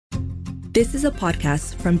This is a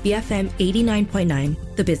podcast from BFM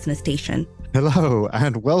 89.9, the business station. Hello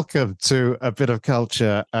and welcome to A Bit of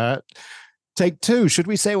Culture. Take two. Should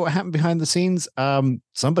we say what happened behind the scenes?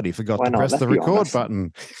 Somebody forgot to press the record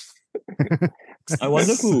button. I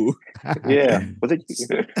wonder who. Yeah. Was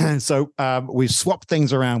it? So we've swapped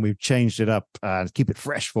things around. We've changed it up to keep it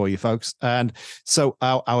fresh for you folks. And so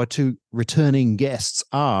our two returning guests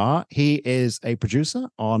are, he is a producer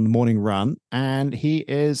on Morning Run, and he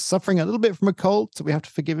is suffering a little bit from a cold, so we have to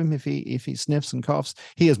forgive him if he sniffs and coughs.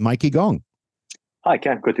 He is Mikey Gong. Hi,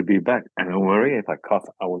 Ken. Good to be back. And don't worry, if I cough,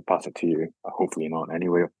 I will pass it to you. Hopefully not,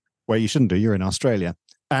 anyway. Well, you shouldn't do. You're in Australia.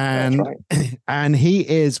 And That's right. And he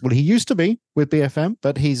is, well, he used to be with BFM,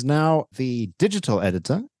 but he's now the digital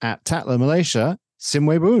editor at Tatler Malaysia,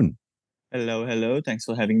 Boon. Hello. Thanks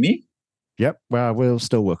for having me. Yep. Well, we'll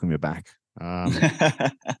still welcome you back.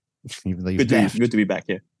 Even though you've left. Good to be back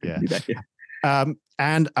here. Yeah. Good to be back here.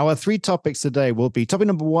 And our three topics today will be, topic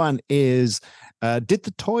number one is, did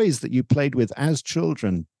the toys that you played with as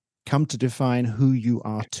children come to define who you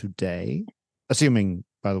are today? Assuming,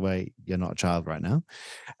 by the way, you're not a child right now.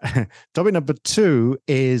 Topic number two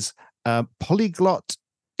is polyglot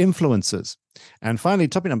influences. And finally,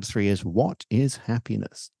 topic number three is, what is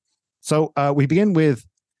happiness? So we begin with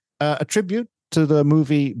a tribute to the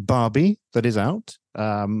movie Barbie that is out,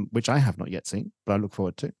 which I have not yet seen, but I look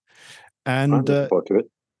forward to. And I'm looking forward to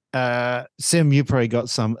it. Sim, you probably got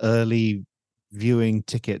some early viewing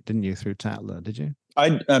ticket, didn't you, through Tatler? Did you?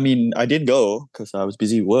 I mean, I did go because I was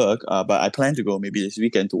busy with work, but I plan to go maybe this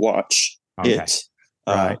weekend to watch it.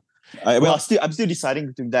 Right. I'm still deciding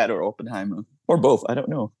between that or Oppenheimer or both. I don't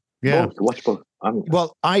know. Yeah. Both. Watch both.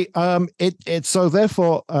 Well, so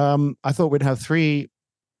therefore, I thought we'd have three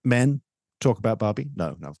men talk about Barbie.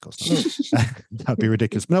 No, of course not. That'd be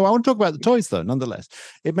ridiculous. No, I want to talk about the toys though, nonetheless.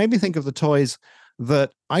 It made me think of the toys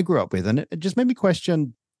that I grew up with, and it just made me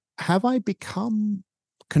question, have I become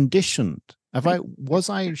conditioned? Was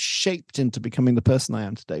I shaped into becoming the person I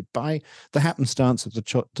am today by the happenstance of the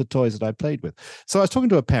toys that I played with? So I was talking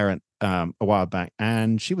to a parent a while back,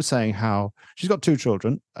 and she was saying how she's got two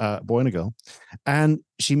children, a boy and a girl, and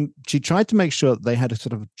she tried to make sure that they had a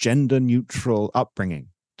sort of gender neutral upbringing,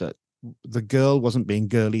 that the girl wasn't being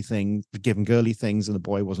given girly things, and the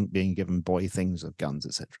boy wasn't being given boy things of guns,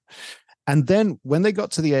 etc. And then when they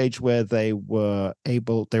got to the age where they were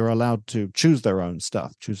allowed to choose their own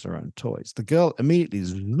stuff, choose their own toys, the girl immediately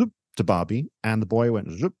zooped to Barbie, and the boy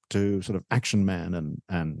went zoop to sort of Action Man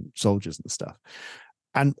and soldiers and stuff.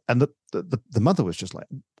 And the mother was just like,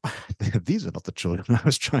 these are not the children I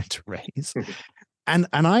was trying to raise. And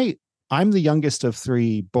I'm the youngest of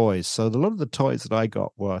three boys, so a lot of the toys that I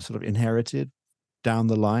got were sort of inherited down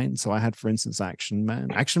the line. So I had, for instance, Action Man.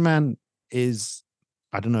 Action Man is,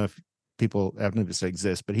 I don't know if people have noticed this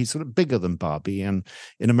exists, but he's sort of bigger than Barbie, and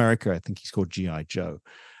in America I think he's called G.I. Joe.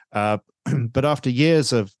 But after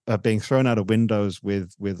years of being thrown out of windows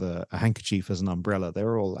with a handkerchief as an umbrella, they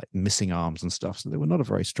were all like missing arms and stuff, so they were not a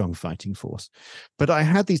very strong fighting force. But I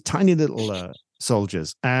had these tiny little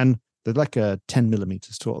soldiers, and they're like 10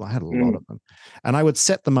 millimeters tall. I had a lot of them, and I would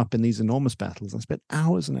set them up in these enormous battles. I spent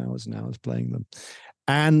hours and hours and hours playing them,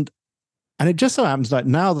 and it just so happens that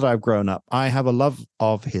now that I've grown up, I have a love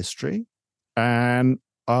of history. And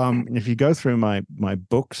if you go through my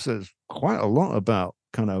books, there's quite a lot about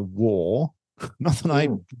kind of war. Not that I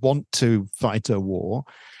want to fight a war.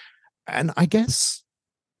 And I guess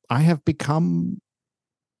I have become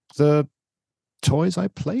the toys I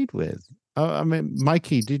played with. I mean,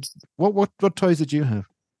 Mikey, what toys did you have?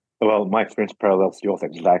 Well, my experience parallels yours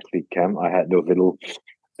exactly, Cam. I had those little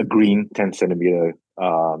green 10 centimeter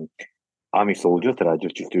army soldiers that I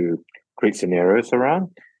just used to create scenarios around.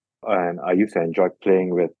 And I used to enjoy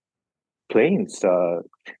playing with planes,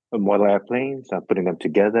 model airplanes, putting them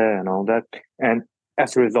together and all that. And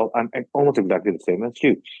as a result, I'm almost exactly the same as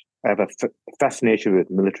you. I have a fascination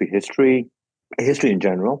with military history in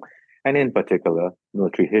general, and in particular,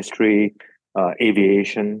 military history,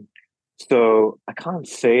 aviation. So I can't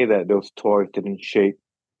say that those toys didn't shape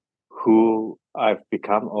who I've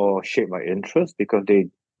become or shape my interests, because they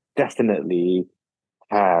definitely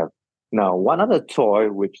have. Now, one other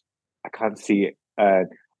toy which I can't see that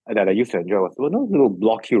I used to enjoy was those little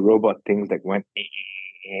blocky robot things that went.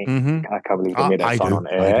 Mm-hmm. I can't believe they made that sound on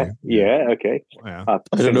air. I do. Yeah, okay. Yeah. I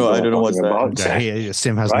don't know what's that. Yeah,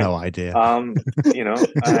 Sim has Right? no idea. And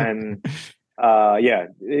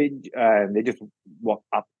and they just walk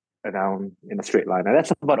up and down in a straight line, and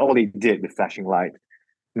that's about all they did with flashing lights.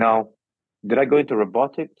 Now, did I go into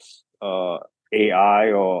robotics,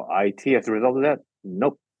 AI, or IT as a result of that?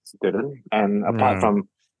 Nope, didn't. And apart from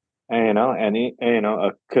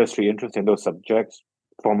a cursory interest in those subjects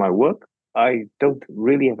for my work, I don't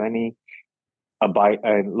really have any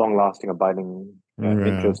long-lasting abiding Yeah.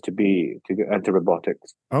 interest to enter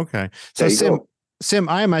robotics. Okay. So There you go. Sim,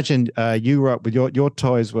 I imagine you grew up with your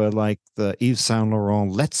toys were like the Yves Saint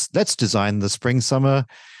Laurent. Let's design the spring summer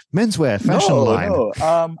menswear fashion line. No.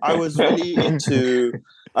 I was really into.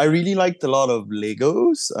 I really liked a lot of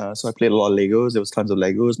Legos. So I played a lot of Legos. There was tons of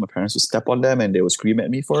Legos. My parents would step on them and they would scream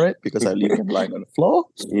at me for it because I leave them lying on the floor.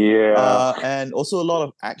 Yeah. And also a lot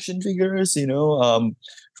of action figures.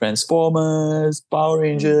 Transformers, Power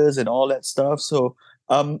Rangers, and all that stuff. So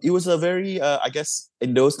it was a very, I guess,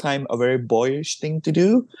 in those times, a very boyish thing to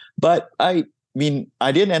do. But I mean,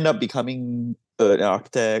 I didn't end up becoming an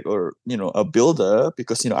architect or a builder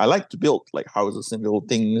because I like to build like houses and little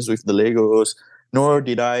things with the Legos. Nor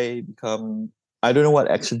did I become. I don't know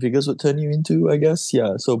what action figures would turn you into. I guess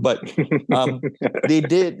but they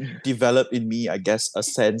did develop in me, I guess, a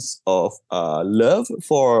sense of love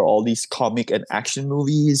for all these comic and action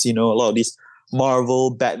movies. A lot of these Marvel,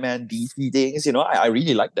 Batman, DC things. I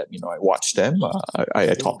really like them. I watch them.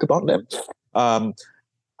 I talk about them.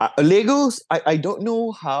 Legos. I don't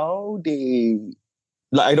know how they.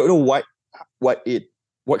 Like, I don't know what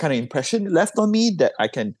kind of impression it left on me that I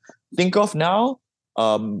can think of now.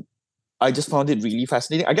 I just found it really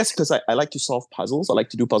fascinating. I guess because I like to solve puzzles. I like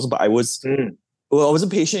to do puzzles, but I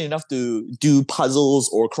wasn't patient enough to do puzzles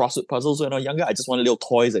or crossword puzzles when I was younger. I just wanted little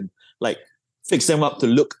toys and like fix them up to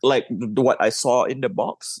look like what I saw in the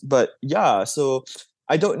box. But yeah, so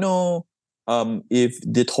I don't know if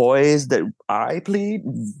the toys that I played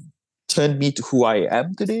turned me to who I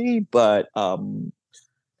am today, but and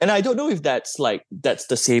I don't know if that's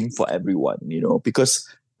the same for everyone, because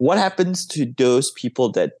what happens to those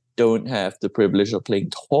people that don't have the privilege of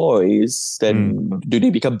playing toys? Then do they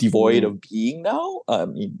become devoid of being now? I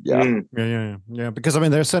mean, yeah. Yeah. Because I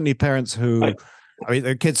mean, there are certainly parents who,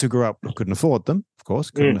 there are kids who grew up who couldn't afford them, of course,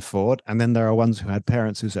 couldn't afford, and then there are ones who had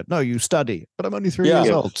parents who said, "No, you study," but I'm only 3 years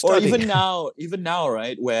old. Study. Or even now,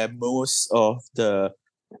 right, where most of the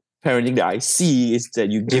parenting that I see is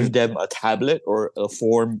that you give them a tablet or a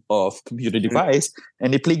form of computer device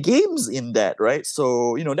and they play games in that, right?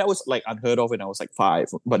 So, that was like unheard of when I was like 5,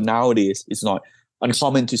 but nowadays it's not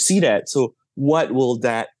uncommon to see that. So what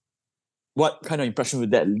kind of impression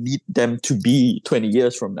would that lead them to be 20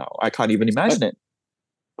 years from now? I can't even imagine it.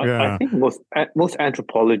 I think most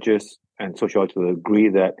anthropologists and sociologists will agree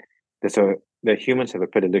that that humans have a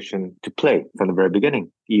predilection to play from the very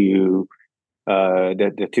beginning.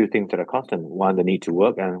 The two things that are constant: one, the need to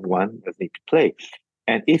work, and one, the need to play.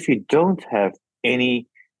 And if you don't have any,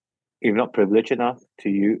 if you're not privileged enough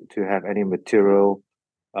to have any material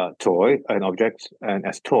toy and objects and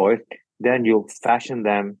as toys, then you'll fashion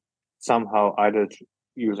them somehow, either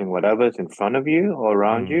using whatever's in front of you or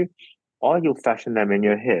around you, or you'll fashion them in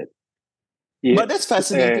your head. Yeah. But that's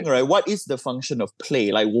fascinating, right? What is the function of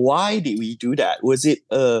play? Like, why did we do that? Was it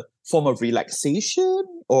a form of relaxation,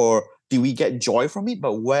 or did we get joy from it?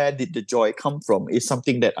 But where did the joy come from is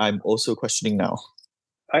something that I'm also questioning now.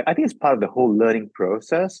 I think it's part of the whole learning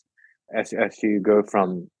process. As you go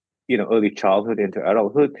from early childhood into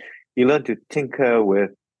adulthood, you learn to tinker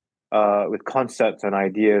with concepts and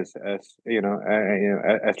ideas as you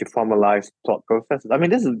formalize thought processes. I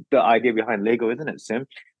mean, this is the idea behind Lego, isn't it, Sim?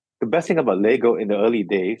 The best thing about Lego in the early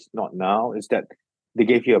days, not now, is that they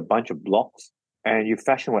gave you a bunch of blocks and you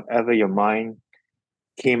fashion whatever your mind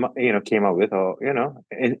came up with, or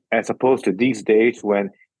as opposed to these days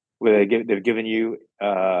when they've given you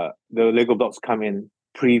the Lego blocks come in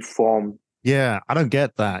pre-formed. Yeah, I don't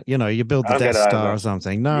get that. You build the Death Star or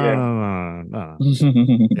something. No.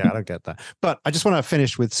 Yeah, I don't get that. But I just want to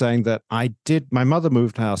finish with saying that my mother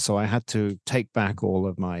moved house, so I had to take back all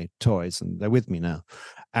of my toys, and they're with me now.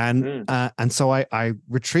 And so I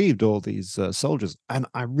retrieved all these soldiers. And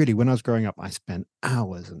I really, when I was growing up, I spent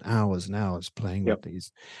hours and hours and hours playing with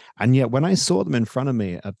these. And yet when I saw them in front of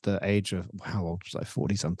me at the age of, how old was I,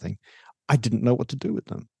 40 something, I didn't know what to do with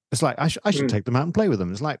them. It's like, I should take them out and play with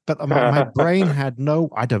them. It's like, but my brain had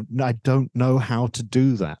I don't know how to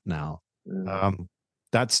do that now.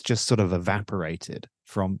 That's just sort of evaporated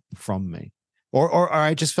from me. Or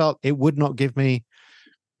I just felt it would not give me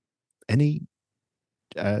any,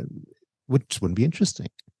 wouldn't be interesting.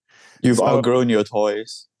 You've outgrown your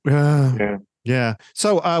toys. Yeah.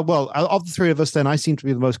 So, of the three of us, then I seem to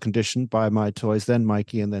be the most conditioned by my toys. Then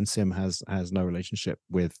Mikey, and then Sim has no relationship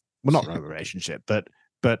with. Well, not no relationship, but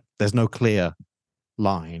there's no clear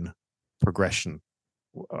line progression.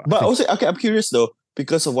 But also, okay, I'm curious though,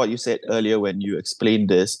 because of what you said earlier when you explained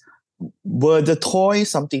this. were the toys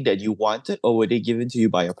something that you wanted, or were they given to you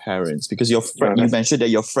by your parents? Because your friend, No, you that's mentioned that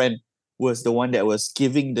your friend was the one that was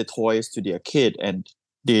giving the toys to their kid, and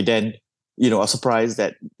they then, are surprised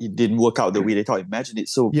that it didn't work out the way they thought imagined it.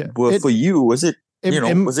 So, Yeah, for you, was it,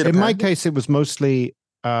 was it a in my parent? case, it was mostly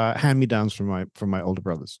hand-me-downs from my older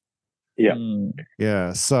brothers. yeah. Mm.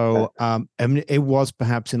 Yeah, so I mean, it was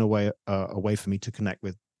perhaps in a way for me to connect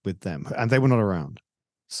with them, and they were not around,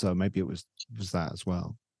 so maybe it was that as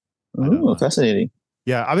well. I don't Oh, know. fascinating.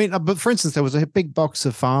 Yeah, I mean, but for instance, there was a big box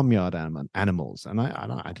of farmyard animals, and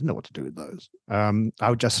I didn't know what to do with those. I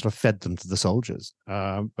would just sort of fed them to the soldiers,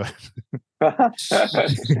 but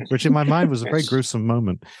which in my mind was a very gruesome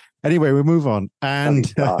moment. Anyway, we move on,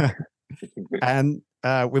 and Dark. and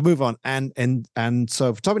we move on, and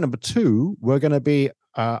so for topic number 2, we're going to be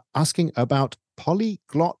asking about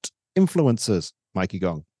polyglot influencers, Mikey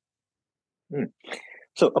Gong.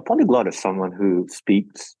 So a polyglot is someone who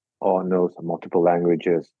speaks or knows multiple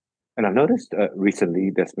languages. And I've noticed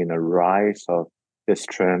recently there's been a rise of this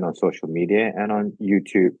trend on social media and on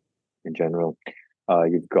YouTube in general.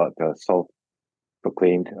 You've got the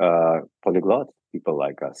self-proclaimed polyglots, people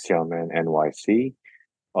like Xiaoman NYC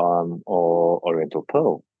or Oriental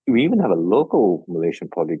Pearl. We even have a local Malaysian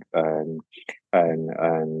and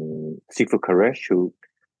Sifu Koresh who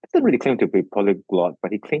doesn't really claim to be polyglot,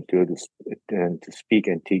 but he claims to speak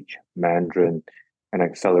and teach Mandarin at an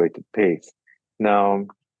accelerated pace. Now,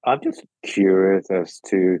 I'm just curious as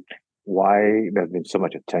to why there's been so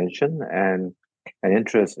much attention and an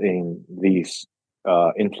interest in these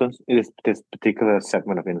this particular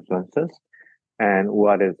segment of influencers, and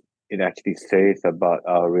what it actually says about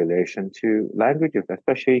our relation to languages,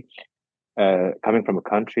 especially coming from a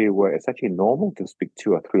country where it's actually normal to speak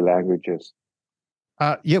 2 or 3 languages.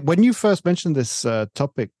 Yeah, when you first mentioned this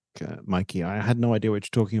topic, Mikey, I had no idea what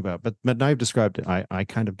you're talking about, but now you've described it. I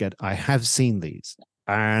kind of get. I have seen these,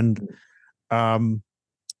 and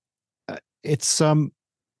it's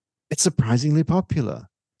surprisingly popular.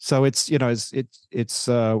 So it's it's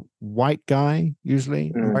a white guy,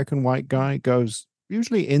 usually American white guy, goes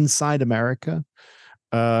usually inside America,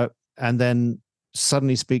 and then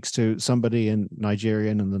suddenly speaks to somebody in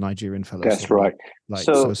Nigerian, and the Nigerian fellow. That's right.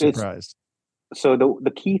 So surprised. So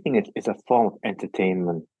the key thing is a form of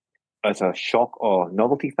entertainment as a shock or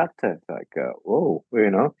novelty factor. It's like, whoa,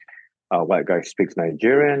 a white guy speaks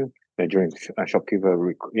Nigerian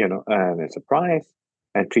shopkeeper, and is surprised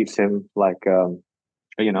and treats him like, fellow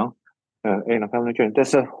Nigerian.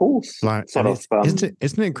 There's a whole sort of isn't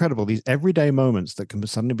it incredible, these everyday moments that can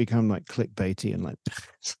suddenly become like clickbaity and like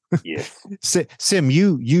yes. Sim,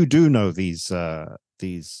 you do know these I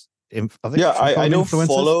don't influencers?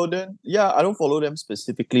 follow them. Yeah, I don't follow them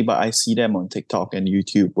specifically, but I see them on TikTok and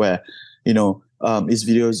YouTube where, it's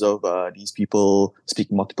videos of these people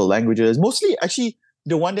speak multiple languages. Mostly, actually,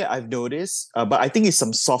 the one that I've noticed, but I think it's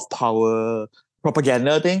some soft power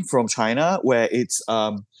propaganda thing from China where it's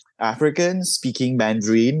Africans speaking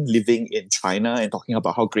Mandarin, living in China and talking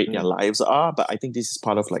about how great their lives are. But I think this is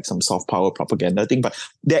part of like some soft power propaganda thing. But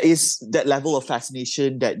there is that level of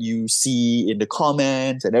fascination that you see in the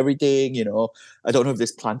comments and everything, I don't know if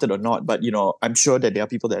this planted or not, but, I'm sure that there are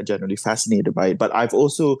people that are generally fascinated by it. But I've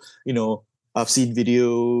also, I've seen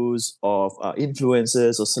videos of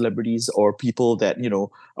influencers or celebrities or people that,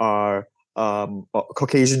 are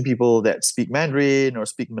Caucasian people that speak Mandarin or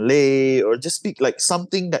speak Malay or just speak like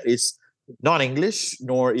something that is not English,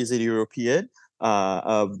 nor is it European,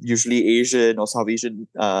 usually Asian or South Asian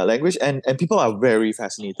language, and people are very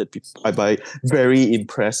fascinated by very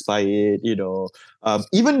impressed by it.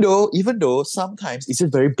 Even though sometimes it's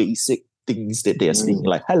just very basic things that they are saying,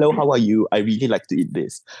 like "Hello, how are you? I really like to eat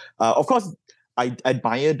this." Of course, I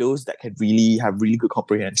admire those that can really have really good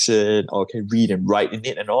comprehension or can read and write in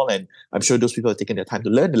it and all. And I'm sure those people are taking their time to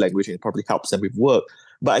learn the language and it probably helps them with work.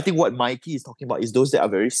 But I think what Mikey is talking about is those that are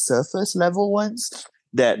very surface level ones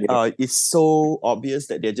that it's so obvious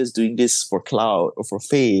that they're just doing this for clout or for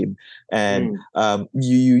fame. And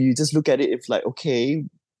you just look at it, it's like, okay,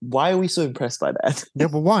 why are we so impressed by that? Yeah,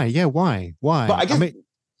 but why? Yeah, why? But I guess...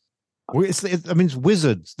 it's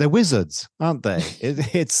wizards. They're wizards, aren't they?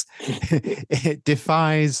 It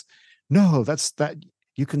defies. No, that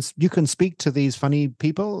you can speak to these funny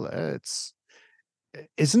people.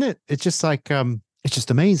 Isn't it? It's just like it's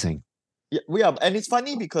just amazing. Yeah, and it's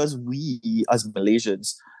funny because we as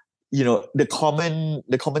Malaysians, the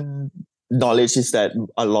common knowledge is that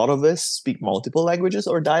a lot of us speak multiple languages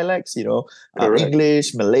or dialects,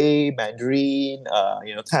 English, Malay, Mandarin,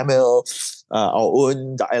 Tamil, our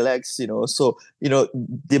own dialects, so,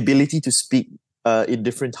 the ability to speak in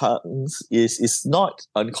different tongues is not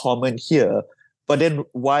uncommon here. But then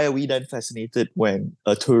why are we then fascinated when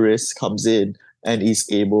a tourist comes in and is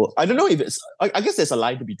able, I don't know if it's, I guess there's a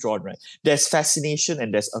line to be drawn, right? There's fascination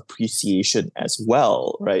and there's appreciation as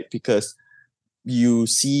well, right? Because you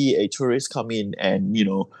see a tourist come in and,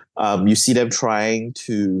 you see them trying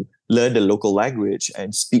to learn the local language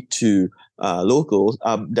and speak to locals.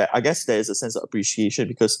 That I guess there is a sense of appreciation,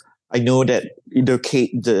 because I know that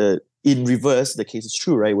in reverse, the case is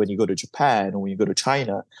true, right? When you go to Japan or when you go to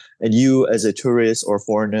China and you as a tourist or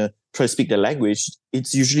foreigner try to speak the language,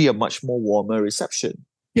 it's usually a much more warmer reception.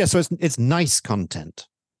 Yeah, so it's nice content.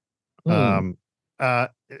 Isn't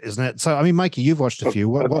it? So, I mean, Mikey, you've watched a few.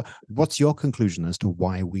 What's your conclusion as to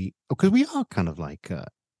why because we are kind of like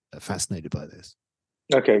fascinated by this?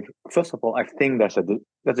 Okay, first of all, I think there's a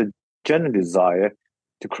general desire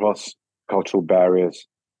to cross cultural barriers.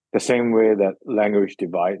 The same way that language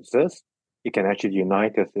divides us, it can actually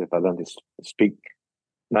unite us if I learn to speak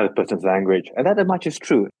another person's language. And that much is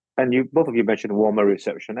true. And both of you mentioned warmer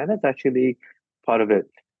reception, and that's actually part of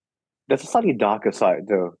it. There's a slightly darker side,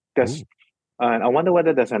 though. And I wonder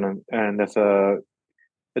whether there's an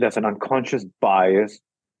unconscious bias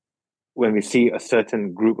when we see a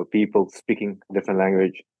certain group of people speaking a different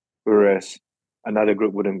language, whereas another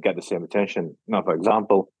group wouldn't get the same attention. Now, for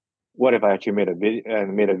example, what if I actually made a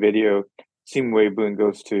video? Sim Boon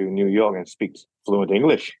goes to New York and speaks fluent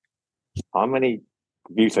English. How many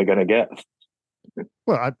views are gonna get?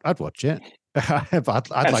 Well, I'd watch it. I'd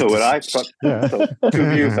like so to would I. Yeah. So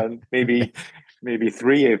 2 views and maybe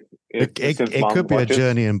 3 if it could be watches. A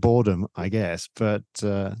journey in boredom, I guess, but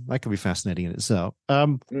that could be fascinating in itself.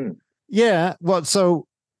 Yeah. Well, so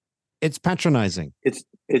it's patronizing. It's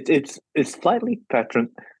slightly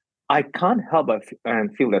I can't help but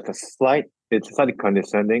feel that it's slightly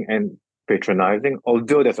condescending and patronizing,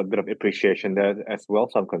 although there's a bit of appreciation there as well,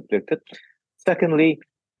 so I'm conflicted. Secondly,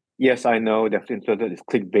 yes, I know that influencer is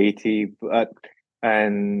clickbaity,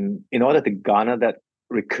 and in order to garner that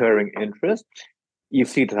recurring interest, you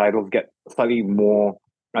see the titles get slightly more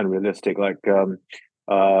unrealistic, like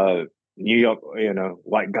New York,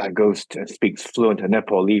 white guy goes and speaks fluent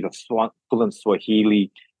Nepalese or fluent Swahili,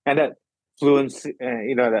 and that fluency,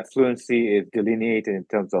 is delineated in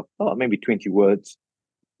terms of maybe 20 words,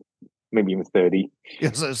 maybe even 30.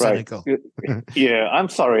 You're so cynical. Yeah, I'm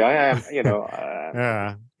sorry. I am,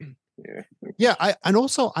 Yeah. I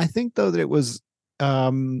think though that it was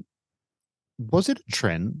it a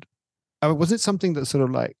trend? Was it something that sort of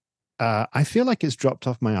like, I feel like it's dropped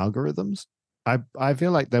off my algorithms. I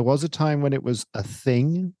feel like there was a time when it was a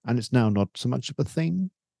thing and it's now not so much of a thing.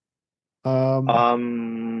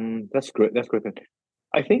 That's great.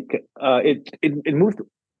 I think it moved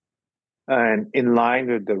and in line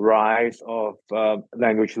with the rise of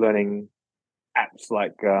language learning apps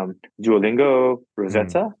like Duolingo,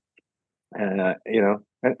 Rosetta, and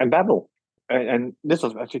Babbel. And this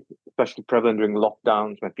was actually especially prevalent during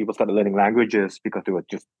lockdowns when people started learning languages because they were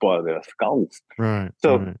just boiled their skulls. Right.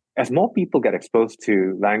 So as more people get exposed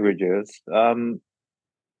to languages,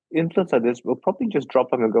 influence like this will probably just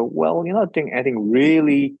drop them and go, well, you're not doing anything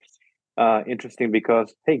really interesting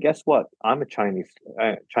because, hey, guess what? I'm a Chinese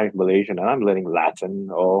Malaysian and I'm learning Latin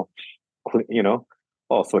or Swahili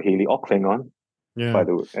or Klingon. Yeah. By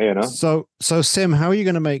the way, So Sim, how are you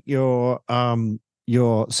going to make your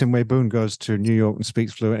Sim Boon goes to New York and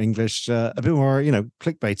speaks fluent English a bit more,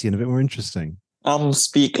 clickbaity and a bit more interesting?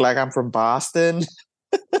 Speak like I'm from Boston.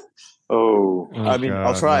 I mean,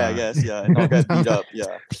 I'll try, I guess. Yeah, and I'll get beat up.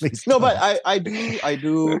 Yeah. Please no, but I do.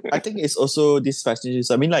 I think it's also this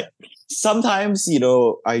fascination. I mean, like sometimes,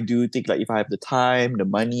 I do think like if I have the time, the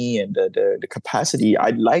money, and the capacity,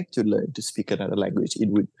 I'd like to learn to speak another language. It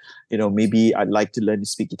would, maybe I'd like to learn to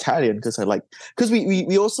speak Italian because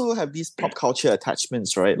we also have these pop culture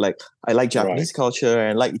attachments, right? Like I like Japanese culture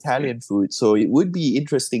and like Italian food, so it would be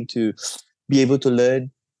interesting to be able to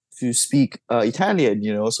learn to speak Italian,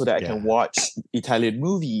 so that I can watch Italian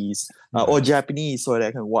movies or Japanese, so that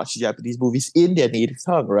I can watch Japanese movies in their native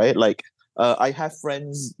tongue, right? Like I have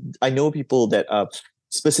friends, I know people that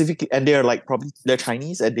specifically, and they're like they're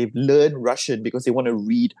Chinese and they've learned Russian because they want to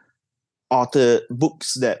read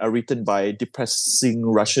books that are written by depressing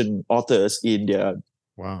Russian authors in their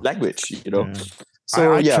language, Yeah.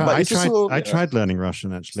 So I tried learning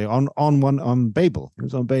Russian actually on Babel. It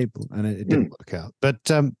was on Babel, and it didn't work out. But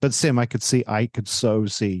Sim, I could so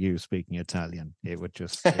see you speaking Italian. It would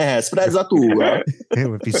just it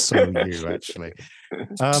would be so you actually.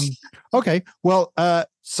 Okay, well,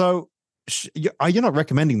 so you're not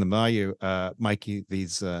recommending them, are you, Mikey?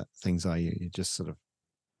 These things, are you? You just sort of.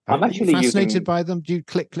 I'm actually fascinated by them. Do you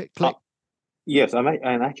click? Yes, I'm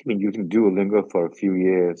actually been using Duolingo for a few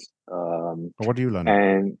years. What do you learn?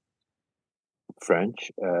 And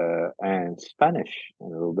French, and Spanish,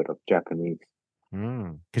 and a little bit of Japanese.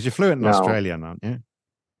 Because you're fluent in Now- Australian, aren't you?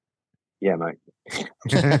 Yeah, mate.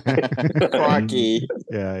 Crikey.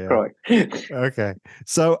 Yeah. Right. Okay.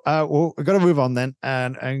 So well, we've got to move on then,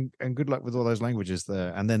 and good luck with all those languages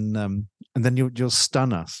there. And then you'll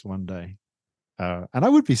stun us one day. And I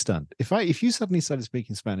would be stunned if you suddenly started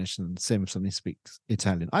speaking Spanish and Sim suddenly speaks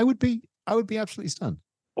Italian. I would be absolutely stunned.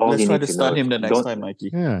 Let's try to know stun is him the next don't- time,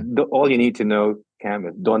 Mikey. Yeah. All you need to know, Cam,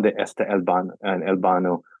 is donde está el baño and el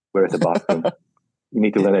baño, where is the bathroom? You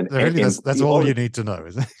need to learn it. Really, that's all you need to know,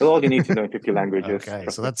 is it? All you need to know in 50 languages. Okay,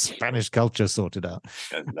 so that's Spanish culture sorted out.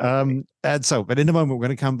 Exactly. But in a moment, we're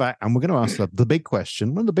going to come back and we're going to ask the big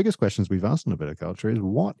question. One of the biggest questions we've asked on A Bit of Culture is,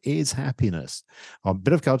 what is happiness? On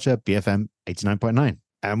Bit of Culture, BFM 89.9.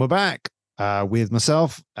 And we're back with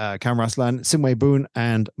myself, Cam Raslan, Simway Boon,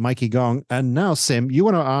 and Mikey Gong. And now, Sim, you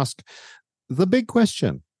want to ask the big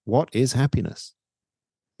question. What is happiness?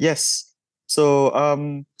 Yes.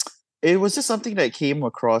 So it was just something that came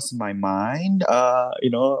across my mind.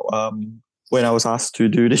 When I was asked to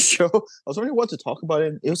do this show, I was wondering what to talk about.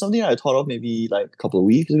 And it was something I thought of maybe like a couple of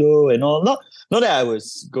weeks ago and all. Not that I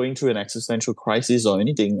was going through an existential crisis or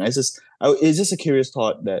anything. It's just a curious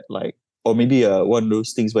thought that like, or maybe one of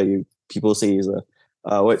those things where people say is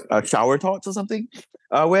a shower thoughts or something.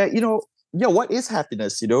 Where what is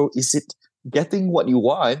happiness? Is it getting what you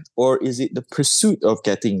want, or is it the pursuit of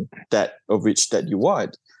getting that you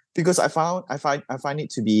want? Because I find it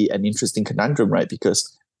to be an interesting conundrum, right?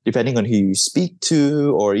 Because depending on who you speak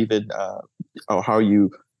to, or even or how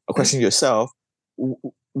you question yourself,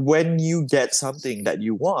 when you get something that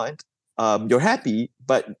you want, you're happy,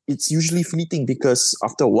 but it's usually fleeting because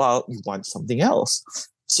after a while you want something else.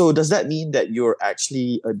 So does that mean that you're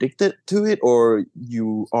actually addicted to it, or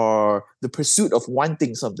you are the pursuit of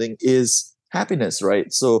wanting something is happiness,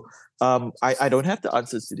 right? So I don't have the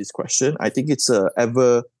answers to this question. I think it's a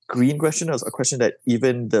evergreen question, or a question that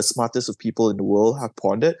even the smartest of people in the world have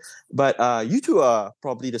pondered. But you two are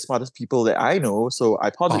probably the smartest people that I know, so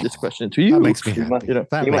I posit this question to you. That makes me happy.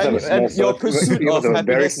 You must have a small and your circle. pursuit You must of have a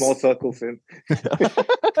very happiness. small circle, Sim.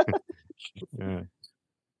 Yeah.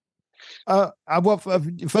 Well,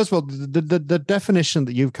 first of all, the definition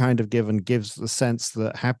that you've kind of given gives the sense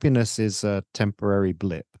that happiness is a temporary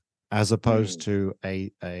blip, as opposed to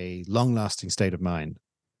a long-lasting state of mind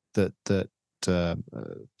that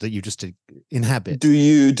you just inhabit. Do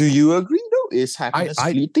you agree though? Is happiness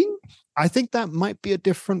fleeting? I think that might be a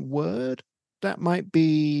different word. That might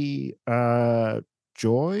be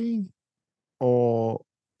joy or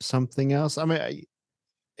something else. I mean,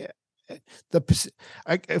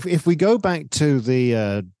 if we go back to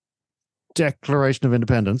the Declaration of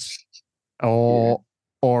Independence, or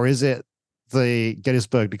is it the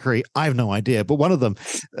Gettysburg Decree? I have no idea, but one of them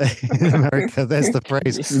in America, there's the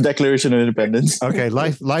phrase This is Declaration of Independence. Okay,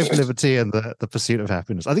 life, liberty, and the pursuit of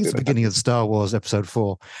happiness. I think it's the beginning of Star Wars Episode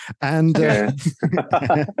 4, and and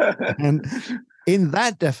in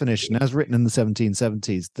that definition, as written in the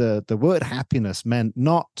 1770s, the word happiness meant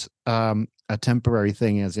not a temporary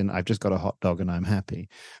thing, as in I've just got a hot dog and I'm happy,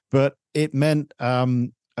 but it meant a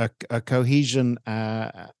cohesion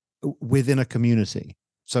within a community.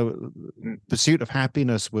 So pursuit of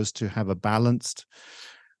happiness was to have a balanced,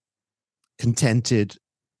 contented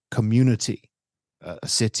community, a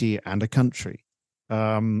city and a country.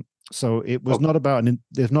 So it was not about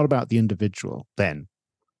the individual then.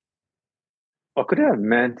 Or could it have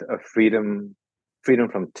meant a freedom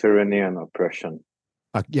from tyranny and oppression?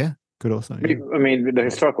 Yeah, could also. Yeah. I mean, the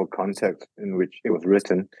historical context in which it was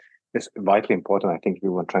written is vitally important. I think we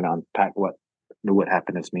were trying to unpack what the word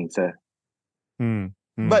happiness means there.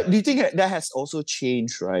 But do you think that has also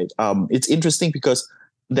changed, right? It's interesting because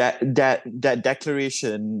that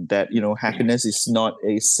declaration that happiness is not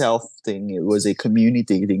a self thing; it was a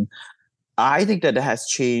community thing. I think that has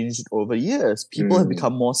changed over years. People have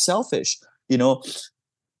become more selfish.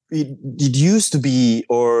 It used to be,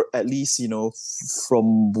 or at least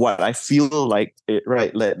from what I feel like it,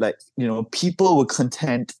 right? Like people were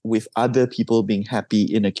content with other people being happy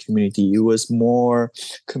in a community. It was more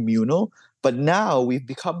communal. But now we've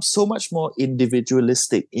become so much more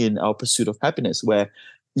individualistic in our pursuit of happiness, where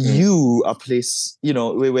you are placed,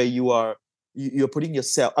 where you're putting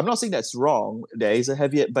yourself. I'm not saying that's wrong. There is a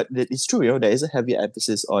heavy, but it's true. There is a heavy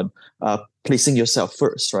emphasis on placing yourself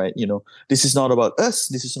first, right? This is not about us.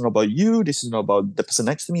 This is not about you. This is not about the person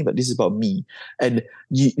next to me, but this is about me. And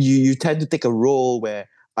you tend to take a role where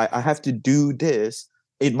I have to do this.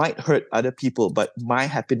 It might hurt other people, but my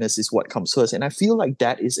happiness is what comes first. And I feel like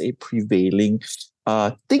that is a prevailing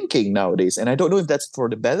thinking nowadays, and I don't know if that's for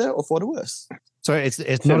the better or for the worse. So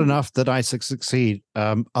it's not enough that I succeed.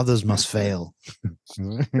 Others must fail.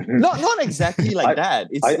 Not exactly like that.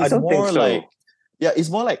 I It's don't think more so. like, yeah, it's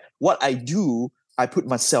more like what I do. I put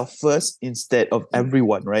myself first instead of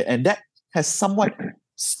everyone, right? And that has somewhat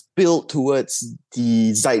spilled towards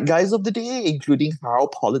the zeitgeist of the day, including how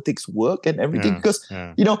politics work and everything. Because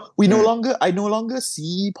I no longer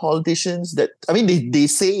see politicians that, I mean, they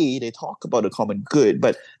say they talk about the common good,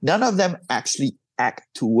 but none of them actually act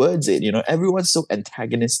towards it. Everyone's so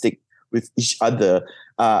antagonistic with each other.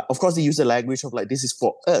 Of course, they use the language of like, this is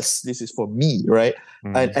for us, this is for me, right?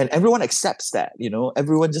 And everyone accepts that,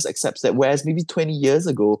 everyone just accepts that. Whereas maybe 20 years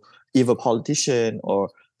ago, if a politician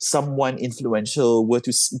or someone influential were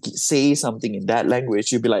to say something in that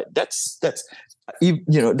language, you'd be like, that's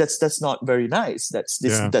not very nice. That's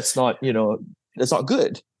not, that's not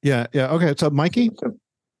good. Yeah. Okay. So, Mikey?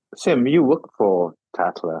 Sim, you work for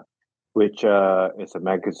Tatler, which is a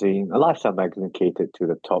lifestyle magazine catered to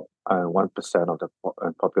the top 1% of the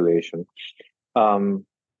population.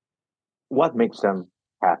 What makes them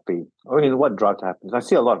happy? I mean, what drives happiness? I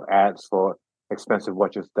see a lot of ads for expensive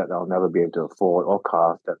watches that I'll never be able to afford, or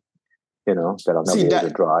cars that I'll never be able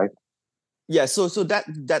to drive. Yeah, so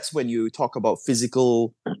that's when you talk about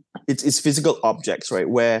physical. It's physical objects, right?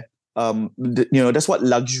 Where that's what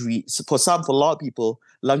luxury. For a lot of people,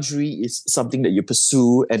 luxury is something that you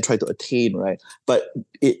pursue and try to attain, right? But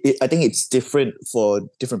I think it's different for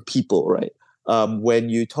different people, right? When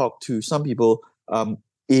you talk to some people,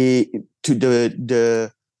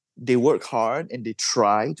 they work hard and they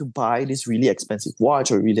try to buy this really expensive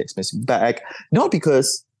watch or really expensive bag, not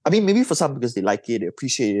because, I mean, maybe for some because they like it, they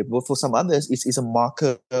appreciate it, but for some others, it's a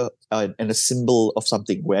marker and a symbol of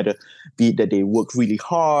something, whether be it that they work really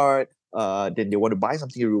hard, then they want to buy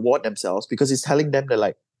something to reward themselves, because it's telling them that,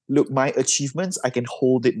 like, look, my achievements, I can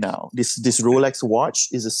hold it now. This Rolex watch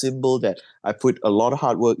is a symbol that I put a lot of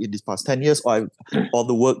hard work in these past 10 years, or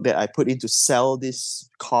the work that I put in to sell this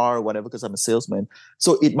car or whatever, because I'm a salesman.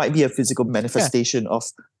 So it might be a physical manifestation of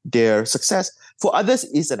their success. For others,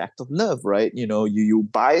 it's an act of love, right? You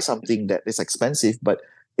buy something that is expensive, but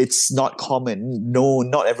it's not common. No,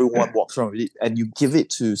 not everyone walks around with it, and you give it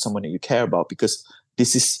to someone that you care about, because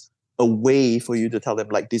this is a way for you to tell them,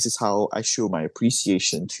 like, this is how I show my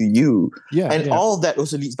appreciation to you. All of that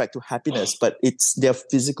also leads back to happiness, but it's their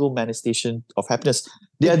physical manifestation of happiness.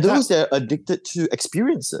 There are those that are addicted to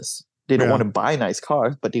experiences. They don't want to buy nice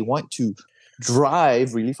cars, but they want to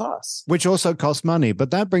drive really fast, which also costs money. But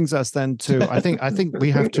that brings us then to I think we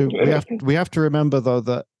have to remember, though,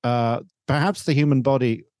 that perhaps the human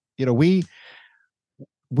body,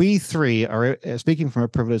 we three are speaking from a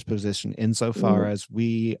privileged position insofar as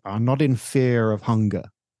we are not in fear of hunger.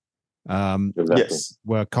 Yes,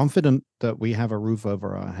 we're confident that we have a roof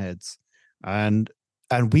over our heads, and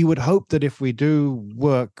we would hope that if we do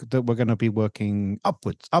work, that we're going to be working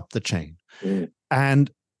upwards, up the chain.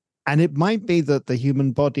 And it might be that the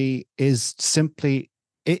human body is simply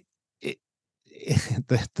the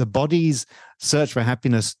body's search for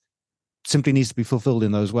happiness simply needs to be fulfilled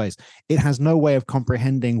in those ways. It has no way of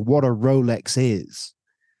comprehending what a Rolex is,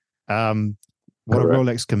 what a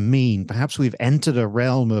Rolex can mean. Perhaps we've entered a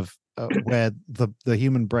realm of where the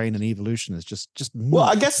human brain and evolution is just well,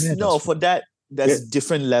 I guess no, for that there's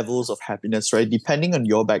different levels of happiness, right? Depending on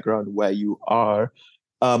your background, where you are,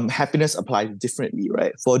 happiness applies differently,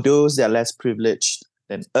 right? For those that are less privileged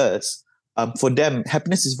than us, for them,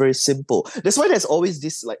 happiness is very simple. That's why there's always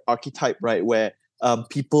this, like, archetype, right, where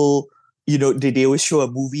people, they always show a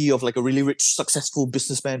movie of, like, a really rich, successful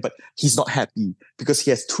businessman, but he's not happy because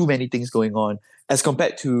he has too many things going on, as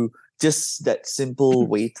compared to just that simple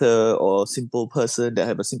waiter or simple person that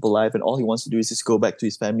have a simple life, and all he wants to do is just go back to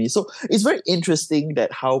his family. So it's very interesting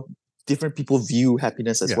that how different people view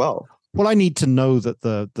happiness as well. Well, I need to know that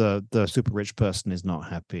the super rich person is not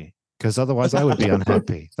happy, because otherwise I would be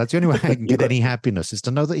unhappy. That's the only way I can get any happiness, is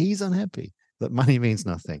to know that he's unhappy, that money means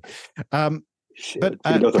nothing. But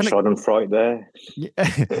you got a Schadenfreude there. Yeah,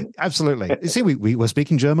 absolutely. You see, we were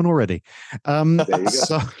speaking German already. There you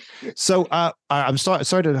go. So I'm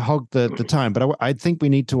sorry to hog the time, but I think we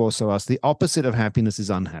need to also ask, the opposite of happiness is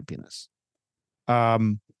unhappiness.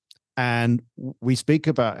 And we speak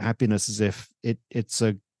about happiness as if it's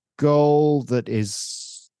a goal that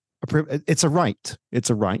is it's a right. It's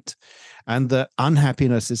a right, and the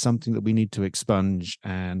unhappiness is something that we need to expunge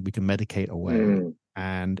and we can medicate away.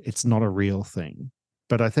 And it's not a real thing.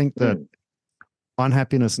 But I think that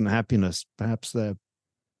unhappiness and happiness, perhaps they're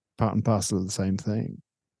part and parcel of the same thing.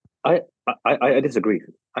 I disagree.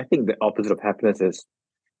 I think the opposite of happiness is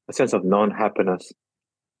a sense of non-happiness.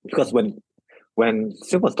 Because when when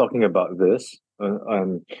Sim was talking about this,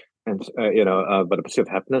 about the pursuit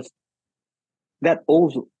of happiness, that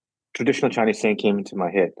old traditional Chinese saying came into my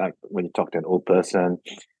head. Like when you talk to an old person,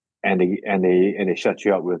 and they shut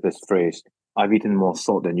you up with this phrase, "I've eaten more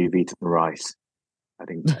salt than you've eaten rice." I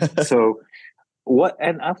think so. What,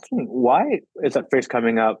 and I'm thinking, why is that phrase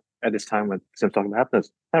coming up at this time when Sim's talking about happiness?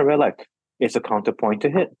 I realized it's a counterpoint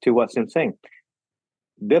to what Sim's saying.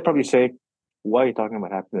 They'll probably say, "Why are you talking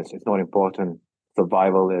about happiness? It's not important.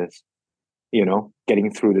 Survival is,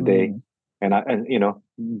 getting through the day, and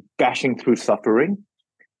bashing through suffering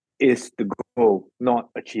is the goal, not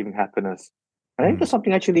achieving happiness." And I think there's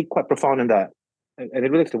something actually quite profound in that, and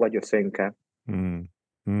it relates to what you're saying, Cam.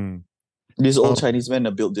 These old Chinese men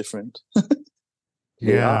are built different.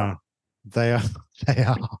 They Yeah, are. they are. They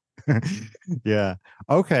are. Yeah.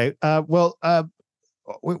 Okay. We'll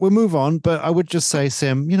move on, but I would just say,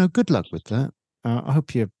 Sim, good luck with that. I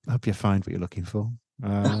hope you find what you're looking for.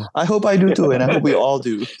 I hope I do too, and I hope we all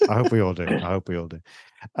do. I hope we all do.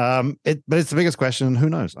 But it's the biggest question. Who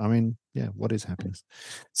knows? I mean, yeah, what is happiness?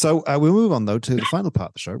 So we'll move on though to the final part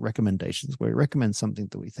of the show, recommendations, where we recommend something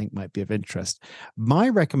that we think might be of interest. My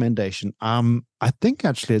recommendation, I think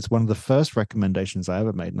actually it's one of the first recommendations I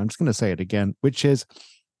ever made, and I'm just going to say it again, which is,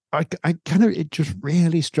 it just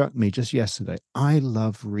really struck me just yesterday. I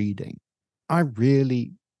love reading. I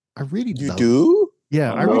really You love do? it.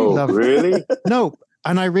 Yeah, I really love it. Really? No,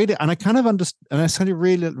 and I read it, and I kind of understand, and I suddenly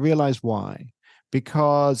really realize why.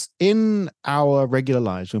 Because in our regular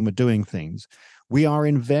lives, when we're doing things, we are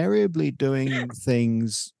invariably doing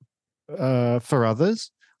things for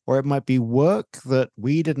others, or it might be work that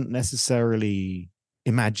we didn't necessarily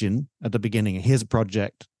imagine at the beginning. Here's a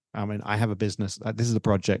project. I mean, I have a business. This is a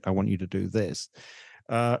project. I want you to do this.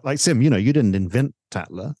 Like Sim, you didn't invent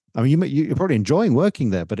Tatler. I mean, you're probably enjoying working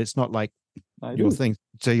there, but it's not like your thing.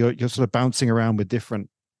 So you're sort of bouncing around with different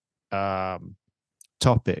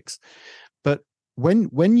topics. But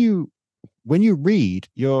when you read,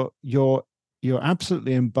 you're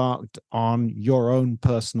absolutely embarked on your own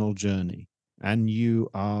personal journey, and you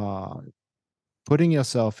are putting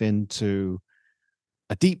yourself into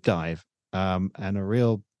a deep dive and a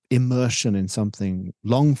real immersion in something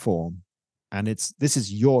long form. And this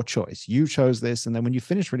is your choice. You chose this, and then when you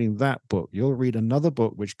finish reading that book, you'll read another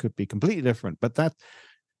book which could be completely different, but that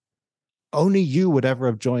only you would ever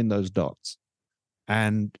have joined those dots,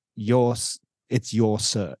 and it's your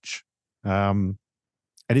search. And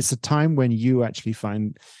it's a time when you actually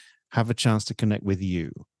have a chance to connect with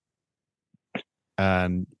you.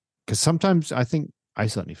 And because sometimes I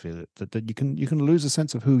certainly feel it, that you can lose a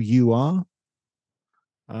sense of who you are.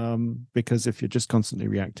 Because if you're just constantly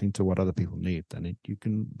reacting to what other people need, then you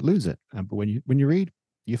can lose it. But when you read,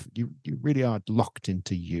 you really are locked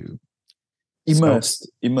into you. Immersed,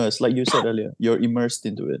 like you said earlier. You're immersed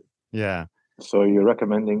into it. Yeah. So you're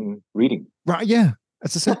recommending reading? Right. Yeah.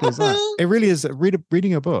 It's as simple as that. It really is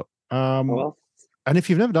reading a book. Well, and if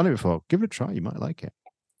you've never done it before, give it a try. You might like it.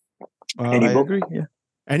 any book? Agree. Yeah.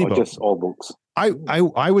 Any book. Just all books?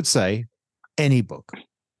 I would say any book.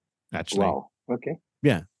 Actually. Wow. Okay.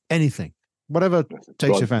 Yeah. Anything. Whatever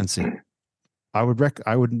takes your fancy. I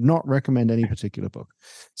would not recommend any particular book.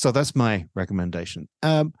 So that's my recommendation.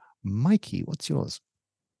 Mikey, what's yours?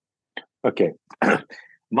 Okay.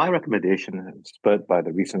 My recommendation is spurred by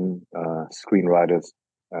the recent screenwriters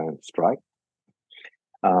strike.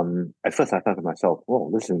 At first, I thought to myself, "Well,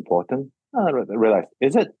 this is important." I realized,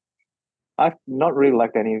 is it? I've not really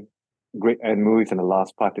liked any great movies in the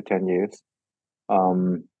last 5 to 10 years,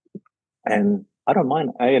 and I don't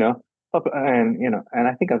mind. And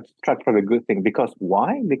I think I've struck probably a good thing, because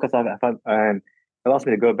why? Because I've and it allows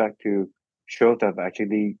me to go back to shows that I've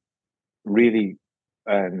actually really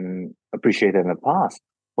appreciated in the past.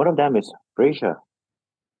 One of them is Frasier.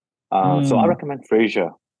 So I recommend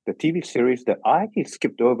Frasier, the TV series that I actually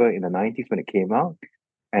skipped over in the 90s when it came out,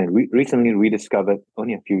 and recently rediscovered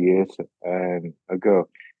only a few years ago.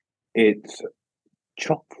 It's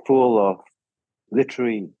chock full of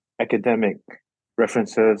literary, academic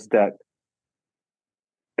references that,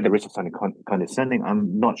 at the risk of sounding condescending,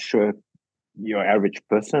 I'm not sure your average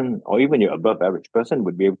person, or even your above average person,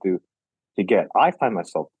 would be able to get. I find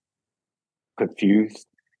myself confused,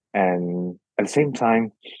 and at the same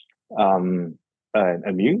time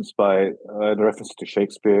amused by the references to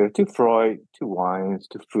Shakespeare, to Freud, to wines,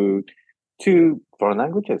 to food, to foreign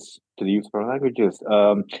languages, to the use of foreign languages.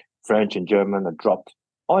 French and German are dropped,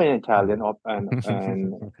 or in Italian, and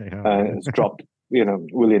it's dropped,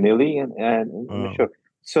 willy nilly, and in the show.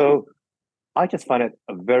 So I just find it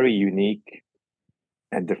a very unique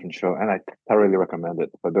and different show, and I thoroughly recommend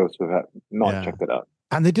it for those who have not checked it out.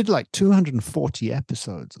 And they did like 240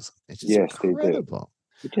 episodes or something. It's just Yes, they did. incredible.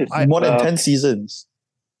 Which is More than 10 seasons.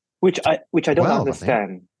 which I don't 12, I think.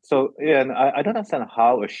 understand. So yeah, and I don't understand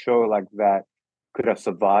how a show like that could have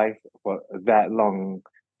survived for that long,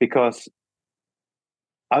 because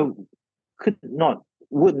I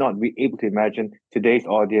would not be able to imagine today's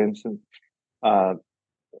audience uh,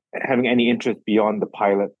 having any interest beyond the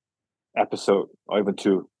pilot episode or even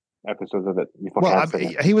 2 episodes of it before Well,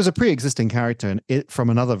 canceling it. he was a pre-existing character in it from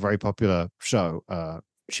another very popular show,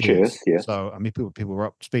 Cheers. Yes. So I mean, people were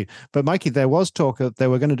up to speed. But Mikey, there was talk of they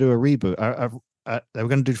were going to do a reboot. They were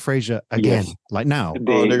going to do Frasier again, Yes. like now.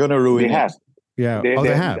 They're going to ruin They it. have. Yeah. They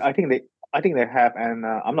have. I think they have, and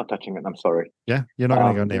I'm not touching it. I'm sorry. Yeah, you're not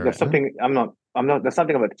going to go near There's it. something I'm not. There's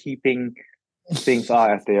something about keeping things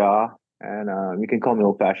are as they are, and you can call me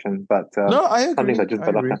old-fashioned, but No, I agree. some things are just I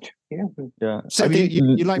better agree. touch. Yeah. Yeah. Sim, I think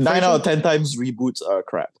you like 9 out of Frasier? 10 times reboots are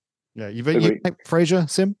crap. Yeah, you Agreed. like Frasier,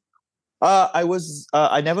 Sim?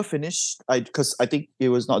 I never finished because I think it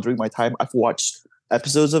was not during my time. I've watched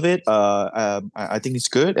episodes of it. I think it's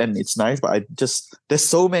good and it's nice, but there's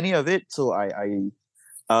so many of it, so I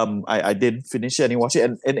didn't finish it and watch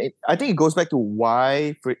it, and I think it goes back to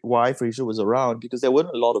why Frasier was around, because there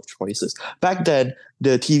weren't a lot of choices back then.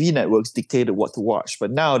 The TV networks dictated what to watch,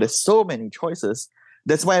 but now there's so many choices.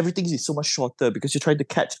 That's why everything is so much shorter, because you're trying to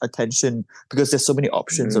catch attention because there's so many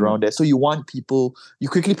options around there. So you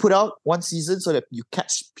quickly put out one season so that you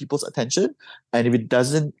catch people's attention. And if it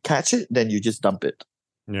doesn't catch it, then you just dump it.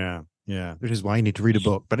 Yeah. Which is why you need to read a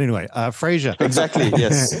book. But anyway, Frasier. Exactly,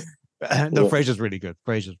 yes. No, Frasier's really good.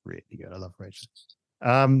 Frasier's really good. I love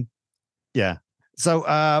Frasier. Yeah. So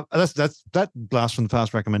that's that blast from the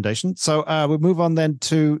past recommendation. So we'll move on then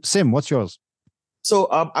to Sim. What's yours? So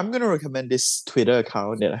I'm going to recommend this Twitter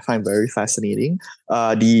account that I find very fascinating.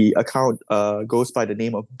 The account goes by the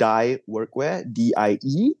name of Dye Workwear,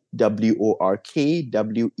 DIEWORKWEAR.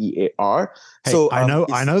 Hey, So I know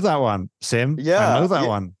that one, Sim. Yeah, I know that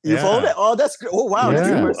one. You follow that? Oh, that's great. Oh, wow. Yeah. That's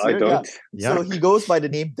the first I year. don't. Yeah. So he goes by the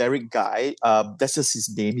name Derek Guy. That's just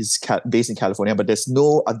his name. He's based in California, but there's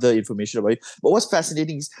no other information about it. But what's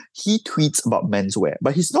fascinating is he tweets about menswear,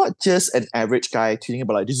 but he's not just an average guy tweeting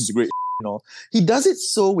about like, this is great. He does it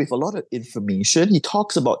so with a lot of information. He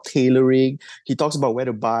talks about tailoring. He talks about where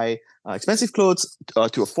to buy expensive clothes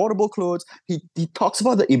to affordable clothes. He talks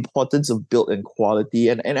about the importance of build and quality.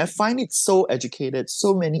 And I find it so educated,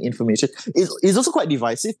 so many information. It's also quite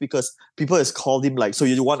divisive because people has called him like, so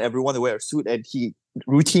you want everyone to wear a suit? And he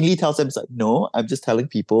routinely tells them, it's like, no, I'm just telling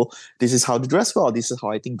people this is how to dress well. This is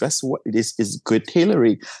how I think dress is good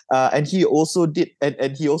tailoring. And he also did,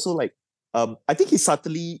 and he also like, I think he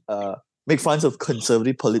subtly make fun of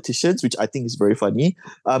conservative politicians, which I think is very funny.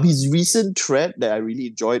 His recent thread that I really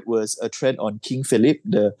enjoyed was a thread on King Philip,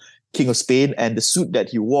 the King of Spain, and the suit that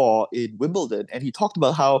he wore in Wimbledon. And he talked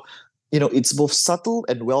about how, it's both subtle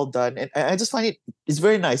and well done. And I just find it's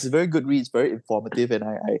very nice. It's very good read. It's very informative. And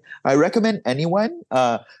I recommend anyone,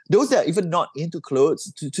 those that are even not into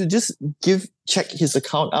clothes, to just check his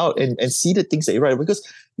account out and see the things that he writes. Because,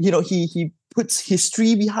 he puts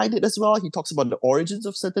history behind it as well. He talks about the origins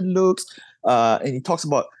of certain looks, and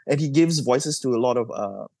he gives voices to a lot of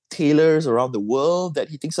tailors around the world that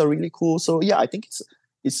he thinks are really cool. So yeah, I think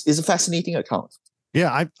it's a fascinating account.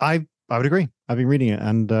 Yeah, I would agree. I've been reading it,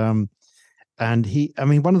 and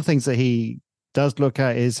one of the things that he does look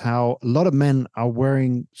at is how a lot of men are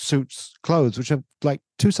wearing clothes which are like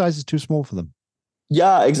 2 sizes too small for them.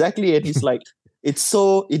 Yeah, exactly. And he's like, it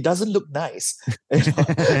doesn't look nice. And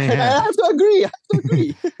I have to agree.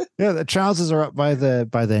 Yeah, the trousers are up by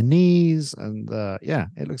their knees, and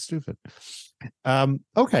it looks stupid.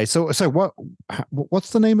 Okay, so what's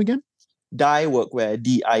the name again? Dye Workwear,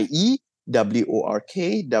 DIEWORKWEAR.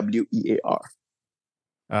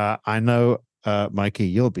 I know, Mikey,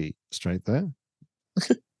 you'll be straight there.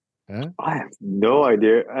 Yeah? I have no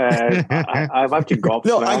idea. I'm actually gobsmacked.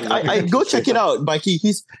 No, I go check it out, Mikey.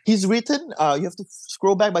 He's written. You have to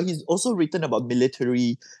scroll back, but he's also written about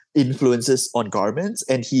military influences on garments,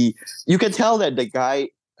 and you can tell that the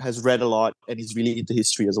guy has read a lot and he's really into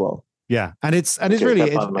history as well. Yeah, and it's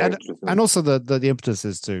really and also the impetus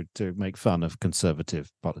is to make fun of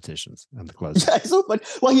conservative politicians and the clothes. Yeah, it's so funny.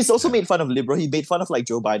 Well, he's also made fun of liberal. He made fun of like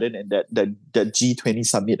Joe Biden and that G20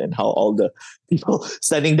 summit, and how all the people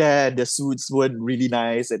standing there, their suits weren't really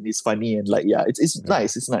nice, and it's funny, and like it's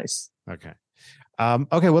nice. It's nice. Okay.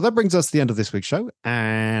 Okay, well, that brings us to the end of this week's show,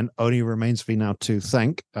 and only remains for me now to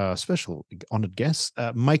thank special honored guest,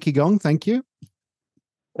 Mikey Gong. Thank you.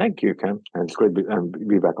 Thank you, Cam. And it's great to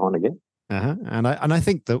be back on again. And I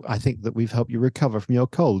think that we've helped you recover from your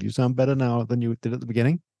cold. You sound better now than you did at the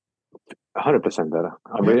beginning. 100% better.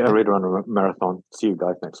 I'm ready to run a marathon. See you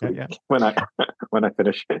guys next week when I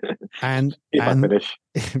finish. And I finish,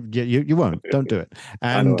 you won't. Don't do it.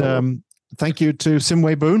 I know. And thank you to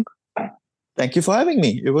Simway Boon. Thank you for having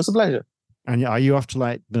me. It was a pleasure. And are you off to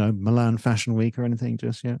like Milan Fashion Week or anything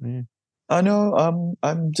just yet? Yeah. I know.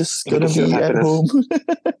 I'm just gonna be at home.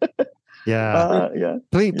 Yeah.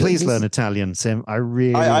 Please learn Italian, Sim. I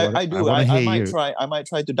really I do. I might you. try. I might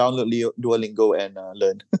try to download Duolingo and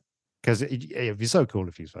learn. Because it'd be so cool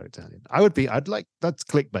if you spoke Italian. That's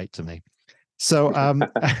clickbait to me. So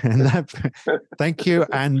thank you.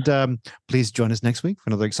 And please join us next week for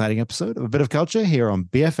another exciting episode of A Bit of Culture here on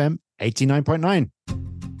BFM 89.9.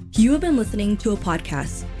 You have been listening to a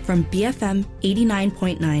podcast from BFM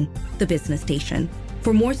 89.9, the business station.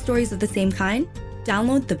 For more stories of the same kind,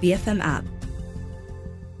 download the BFM app.